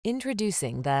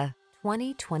Introducing the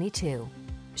 2022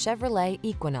 Chevrolet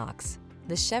Equinox.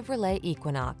 The Chevrolet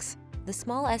Equinox, the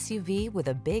small SUV with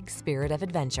a big spirit of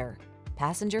adventure.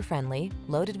 Passenger-friendly,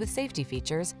 loaded with safety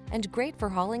features, and great for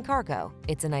hauling cargo,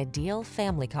 it's an ideal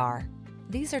family car.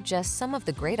 These are just some of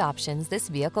the great options this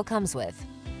vehicle comes with: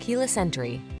 keyless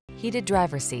entry, heated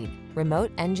driver's seat,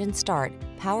 remote engine start,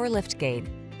 power liftgate,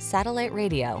 satellite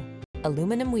radio,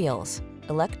 aluminum wheels,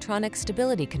 electronic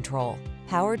stability control,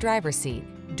 power driver's seat,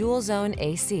 dual zone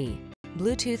AC,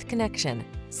 Bluetooth connection.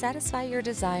 Satisfy your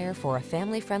desire for a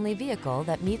family-friendly vehicle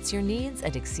that meets your needs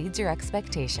and exceeds your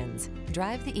expectations.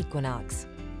 Drive the Equinox.